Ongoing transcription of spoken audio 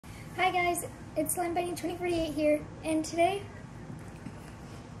Hi guys, it's SlimeBiting2048 here, and today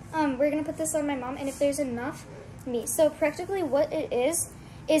we're gonna put this on my mom, and if there's enough meat. So practically what it is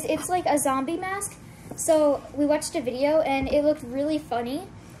it's like a zombie mask. So we watched a video and it looked really funny,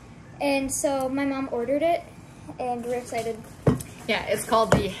 and so my mom ordered it and we're excited. Yeah, it's called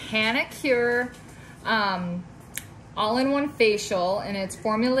the Hanacure all-in-one facial, and it's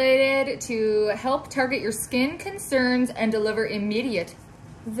formulated to help target your skin concerns and deliver immediate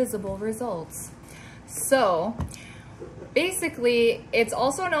visible results. So basically it's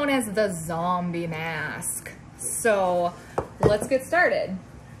also known as the zombie mask. So let's get started.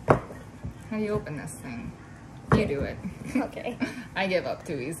 How do you open this thing? You do it. Okay. I give up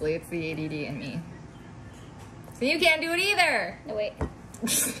too easily. It's the ADD in me. So you can't do it either. No, wait.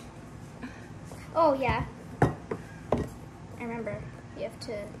 Oh yeah, I remember. You have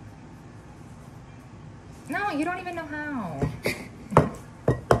to... No, you don't even know how.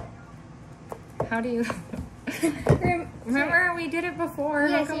 How do you... Remember we did it before.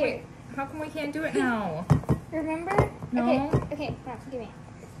 Yes, how come we can't do it now? Remember? No. Okay, come on, give me.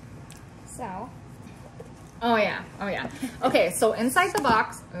 So. Oh yeah. Okay, so inside the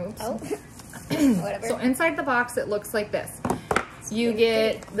box, oops. Oh. Whatever. So inside the box it looks like this. You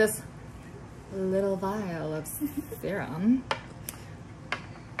get this little vial of serum.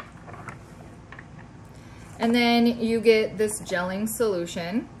 And then you get this gelling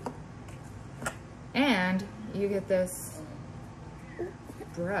solution. And you get this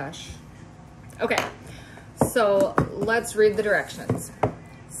brush. Okay, so let's read the directions.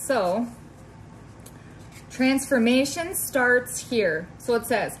 So, transformation starts here. So it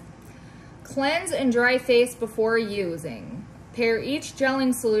says, cleanse and dry face before using. Pair each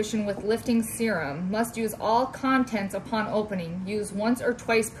gelling solution with lifting serum. Must use all contents upon opening. Use once or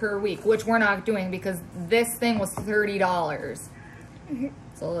twice per week, which we're not doing because this thing was $30.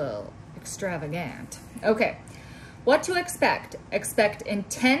 It's a little extravagant. Okay, what to expect? Expect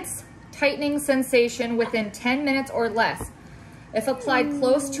intense tightening sensation within 10 minutes or less. If applied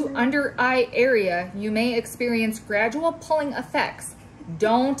close to under eye area, you may experience gradual pulling effects.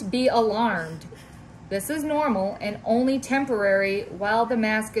 Don't be alarmed. This is normal and only temporary while the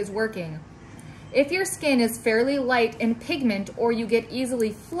mask is working. If your skin is fairly light in pigment or you get easily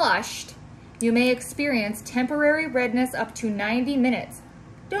flushed, you may experience temporary redness up to 90 minutes.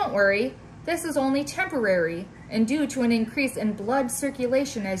 Don't worry, this is only temporary and due to an increase in blood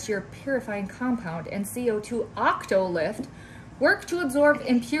circulation as your purifying compound and CO2 octolift work to absorb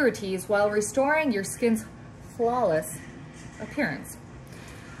impurities while restoring your skin's flawless appearance.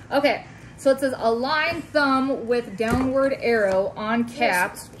 Okay, so it says align thumb with downward arrow on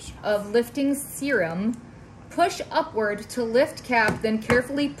cap of lifting serum. Push upward to lift cap, then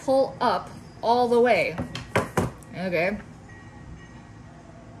carefully pull up all the way. Okay.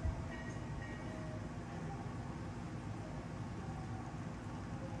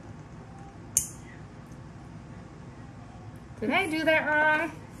 Did I do that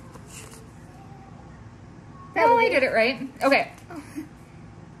wrong? No, I did it right. Okay.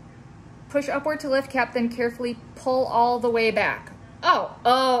 Push upward to lift cap, then carefully pull all the way back.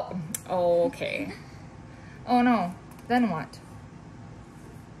 Oh, okay. Oh no, then what?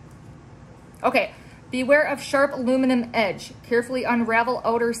 Okay, beware of sharp aluminum edge. Carefully unravel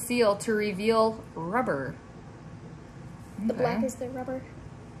outer seal to reveal rubber. The black is the rubber.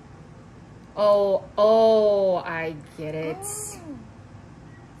 Oh, I get it. Oh.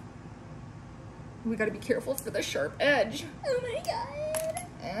 We gotta be careful for the sharp edge. Oh my god.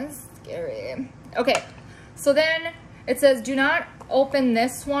 That's scary. Okay, so then it says do not open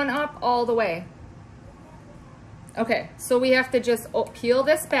this one up all the way. Okay, so we have to just peel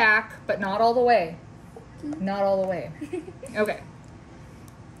this back, but not all the way. Not all the way. Okay.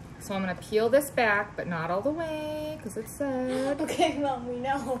 So I'm gonna peel this back, but not all the way, because it said... Okay, Mom, we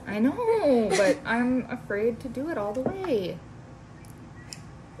know. I know, but I'm afraid to do it all the way.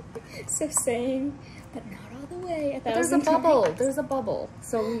 So saying, but not all the way. There's a bubble. Times. There's a bubble.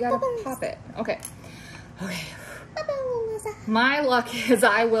 So we gotta Bubbles. pop it. Okay. Okay. Bubbles. My luck is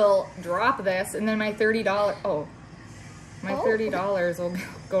I will drop this, and then my $30... My $30 will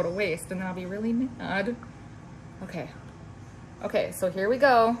go to waste, and then I'll be really mad. Okay. Okay, so here we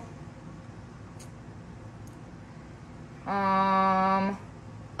go.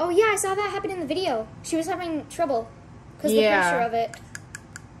 Oh yeah, I saw that happen in the video. She was having trouble because the pressure of it.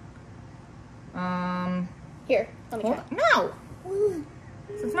 Here, let me try. No!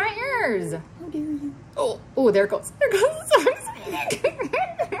 It's my ears. How dare you? Oh, there it goes. There it goes. So excited.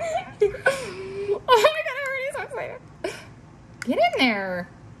 Oh my god, I'm already so excited. Get in there.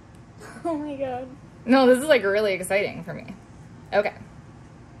 Oh my god. No, this is like really exciting for me. Okay.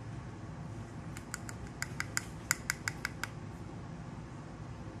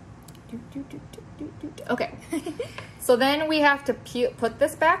 Okay. So then we have to put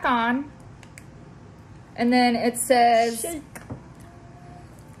this back on. And then it says... Shake.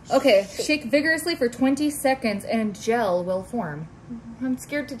 Okay, shake vigorously for 20 seconds and gel will form. I'm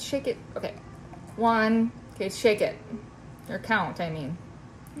scared to shake it. Okay. 1. Okay, shake it. Or count, I mean.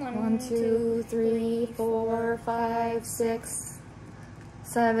 1, 2, 3, 4, 5, 6,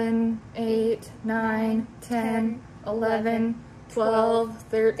 7, 8, 9, 10, 11, 12,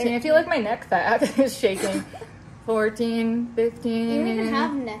 13. I feel like my neck fat is shaking. 14, 15. You don't even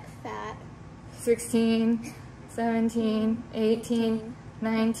have neck fat. 16, 17, 18,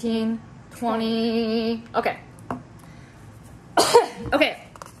 19, 20. Okay. Okay.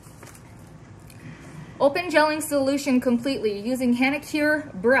 Open gelling solution completely using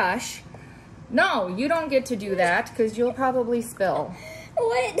Hanacure brush. No, you don't get to do that because you'll probably spill.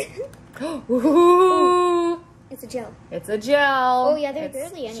 What? Ooh. It's a gel. It's a gel. Oh yeah, there's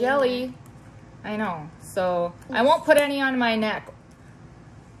barely any. Jelly. I know. So I won't put any on my neck.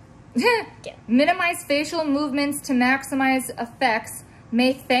 Minimize facial movements to maximize effects.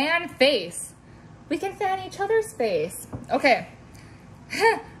 May fan face. We can fan each other's face. Okay.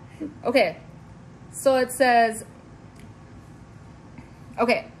 Okay. So it says,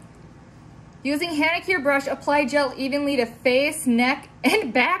 okay. Using Hanacure brush, apply gel evenly to face, neck,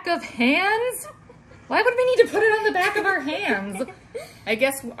 and back of hands? Why would we need to put it on the back of our hands? I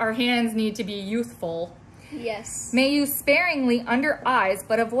guess our hands need to be youthful. Yes. May use sparingly under eyes,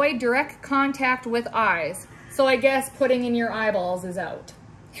 but avoid direct contact with eyes. So I guess putting in your eyeballs is out.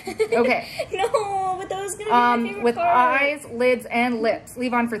 Okay. No, but that was gonna be my favorite with part. eyes, lids, and lips.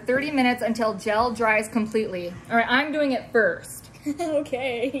 Leave on for 30 minutes until gel dries completely. All right, I'm doing it first.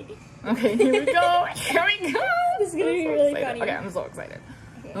 Okay. Okay, here we go. Here we go. This is gonna be really funny. Okay, I'm so excited.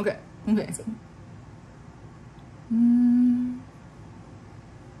 Okay.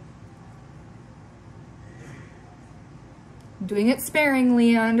 Doing it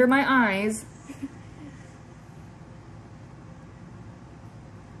sparingly under my eyes.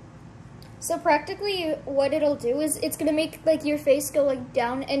 So practically what it'll do is it's gonna make like your face go like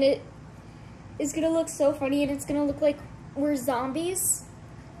down, and it is gonna look so funny, and it's gonna look like we're zombies.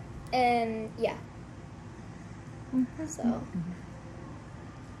 And yeah. So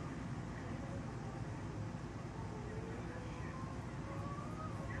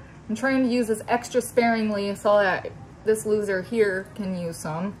I'm trying to use this extra sparingly so that this loser here can use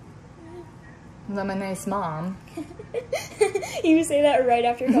some. 'Cause I'm a nice mom. you say that right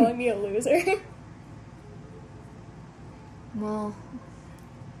after calling me a loser. Well,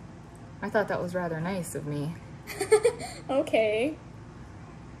 I thought that was rather nice of me. Okay.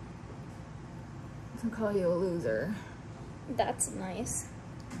 To call you a loser. That's nice.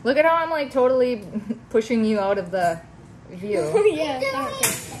 Look at how I'm like totally pushing you out of the view. Yeah.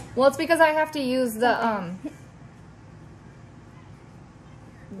 Okay. Well, it's because I have to use the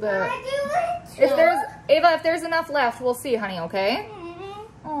if there's enough left, we'll see, honey, okay?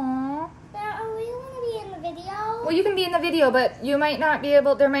 Aww. Are we gonna be in the video? Well, you can be in the video, but you might not be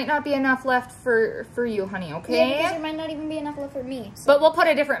able, there might not be enough left for you, honey, okay? Yeah, because there might not even be enough left for me. So. But we'll put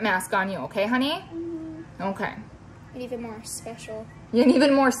a different mask on you, okay, honey? Okay. An even more special. An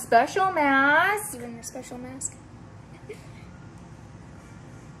even more special mask. Even more special mask.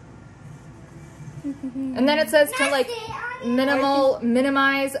 And then it says to like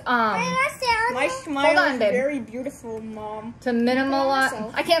minimize My smile hold on, is babe. very beautiful, Mom. To minimize.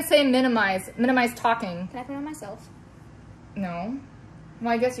 myself. I can't say minimize. Minimize talking. Can I put it on myself? No.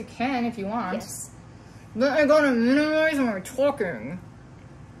 Well, I guess you can if you want. Yes. But I'm gonna minimize when we're talking.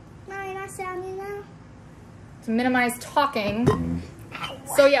 No, you're not sounding now. To minimize talking.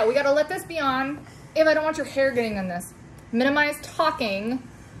 So yeah, we gotta let this be on. If I don't want your hair getting on this. Minimize talking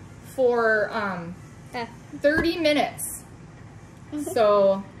for 30 minutes.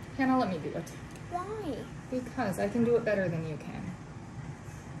 So, Hannah, let me do it. Why? Because I can do it better than you can.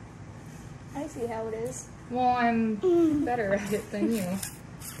 I see how it is. Well, I'm better at it than you.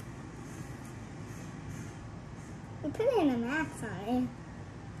 You put it in a mask on it.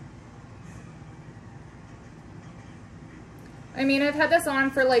 I mean, I've had this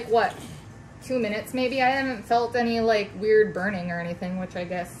on for like, what, 2 minutes maybe? I haven't felt any like weird burning or anything, which I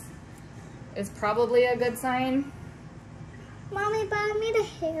guess is probably a good sign. Mommy, buy me the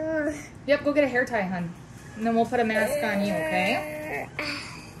hair. Yep, go get a hair tie, hun. And then we'll put a mask on you, okay?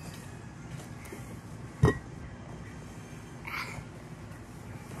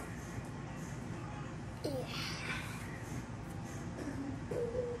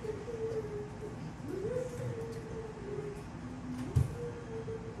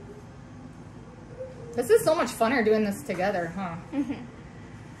 This is so much funner doing this together, huh?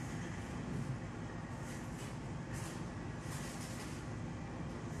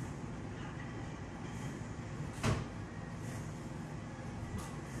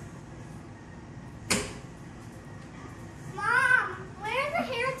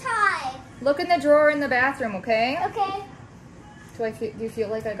 Look in the drawer in the bathroom, okay? Okay. Do you feel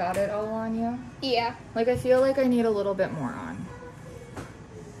like I got it all on you? Yeah. Like, I feel like I need a little bit more on.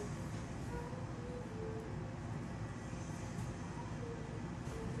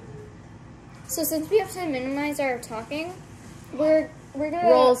 So since we have to minimize our talking, we're gonna...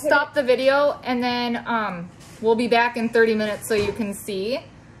 We'll stop the video, and then we'll be back in 30 minutes so you can see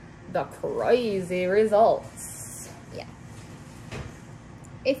the crazy results. Yeah.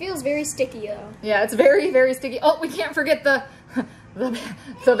 It feels very sticky, though. Yeah, it's very, very sticky. Oh, we can't forget the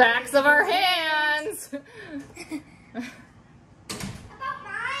backs of our hands. About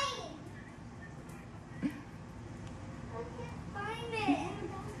mine. I can't find it in the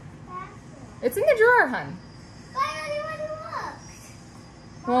bathroom. It's in the drawer, hun. But I already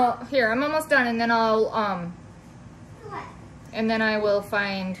looked. Well, here, I'm almost done, and then I'll What? and then I will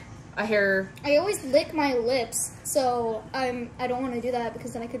find a hair. I always lick my lips, so I don't want to do that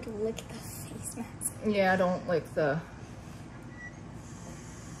because then I could lick the face mask. Yeah, I don't like the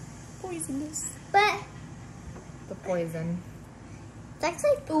Poisonous. But poison. it's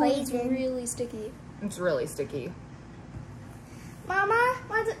actually poison. It's really sticky. It's really sticky. Mama,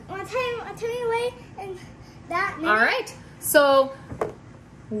 want to tell me away and that. All right, so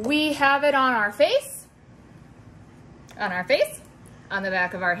we have it on our face, on the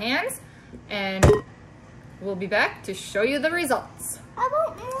back of our hands, and we'll be back to show you the results. I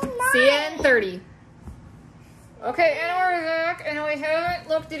won't do mine. See you in 30. Okay, and we're back, and we haven't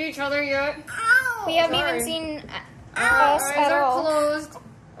looked at each other yet. Ow. We haven't Sorry. even seen Our us eyes at are all. closed.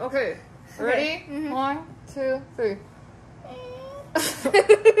 Okay, ready? Mhm. 1, 2, 3.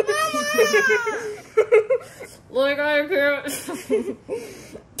 Like I can't.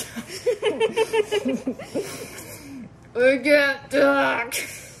 I can't talk.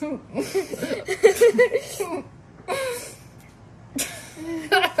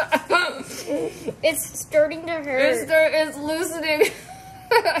 It's starting to hurt. It's loosening.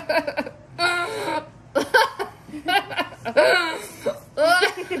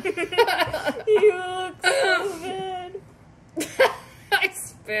 You look so bad. I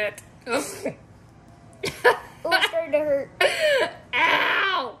spit. Oh, it's starting to hurt.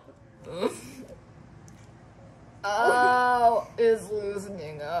 Ow! Oh, it's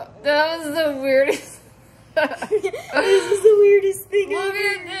loosening up. That was the weirdest. This is the weirdest thing Look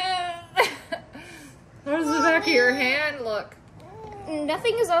ever. at this. How's the back of your hand look?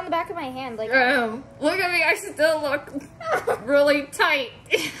 Nothing is on the back of my hand. Like, Look at me. I still look really tight.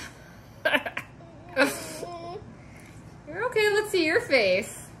 You're okay. Let's see your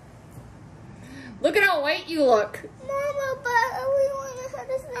face. Look at how white you look. Mama, but we want to have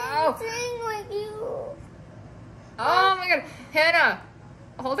the same Ow. thing like you. Oh my god. Hannah,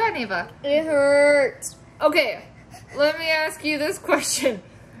 hold on, Eva. It hurts. Okay, let me ask you this question.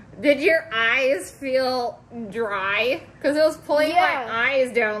 Did your eyes feel dry? Because it was pulling Yeah. my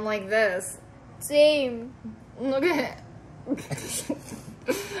eyes down like this. Same. Look at it.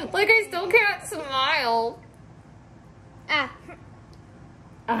 Like I still can't smile. Ah.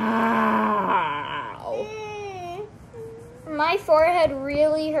 Ow. My forehead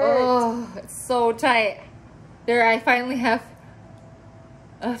really hurts. Oh, it's so tight. There, I finally have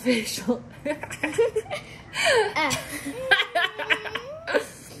a facial. Ah.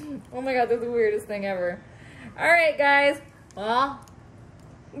 Oh my god, that's the weirdest thing ever. Alright, guys. Well,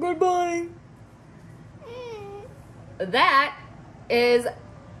 Goodbye. that is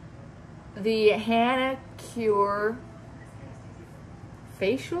the Hanacure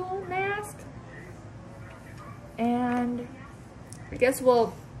facial mask. And I guess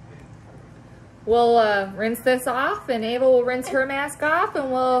we'll rinse this off, and Ava will rinse her mask off,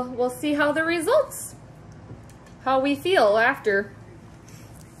 and we'll see how we feel after.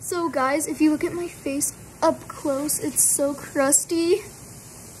 So guys, if you look at my face up close, it's so crusty.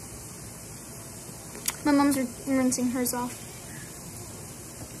 My mom's rinsing hers off.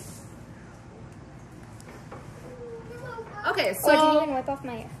 Okay, So I didn't so even wipe off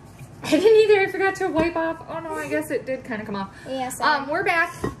my... I didn't either. I forgot to wipe off. Oh no, I guess it did kind of come off. Yeah, We're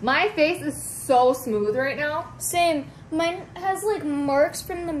back. My face is so smooth right now. Same. Mine has like marks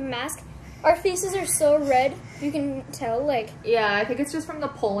from the mask. Our faces are so red. You can tell, like... Yeah, I think it's just from the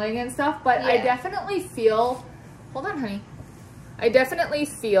pulling and stuff, but I Yeah. definitely feel... Hold on, honey. I definitely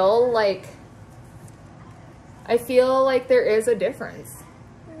feel like... there is a difference.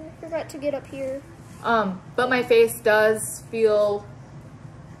 I forgot to get up here. But my face does feel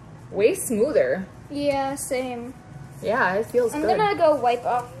way smoother. Yeah, same. Yeah, it feels I'm good. gonna go wipe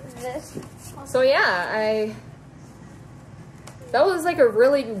off this. So yeah, that was like a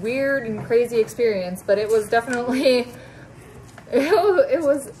really weird and crazy experience, but it was definitely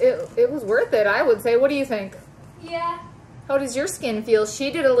It was worth it, I would say. What do you think? Yeah. How does your skin feel?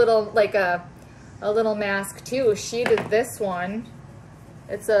 She did a little, like a little mask too. She did this one.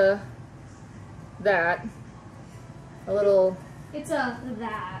 It's a little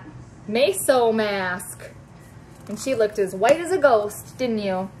that. meso mask. And she looked as white as a ghost, didn't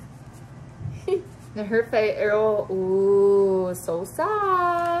you? And her face, oh, ooh, so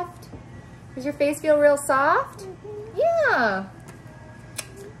soft. Does your face feel real soft? Mm-hmm. Yeah.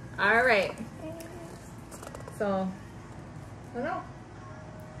 All right. So, I don't know.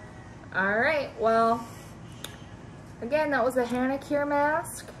 All right, well, again, that was a Hanacure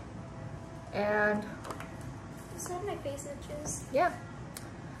mask. And, Just have my face itches. yeah.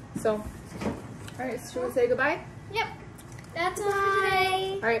 So, all right, should we say goodbye? Yep. That's all for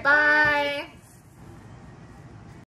today. All right, bye.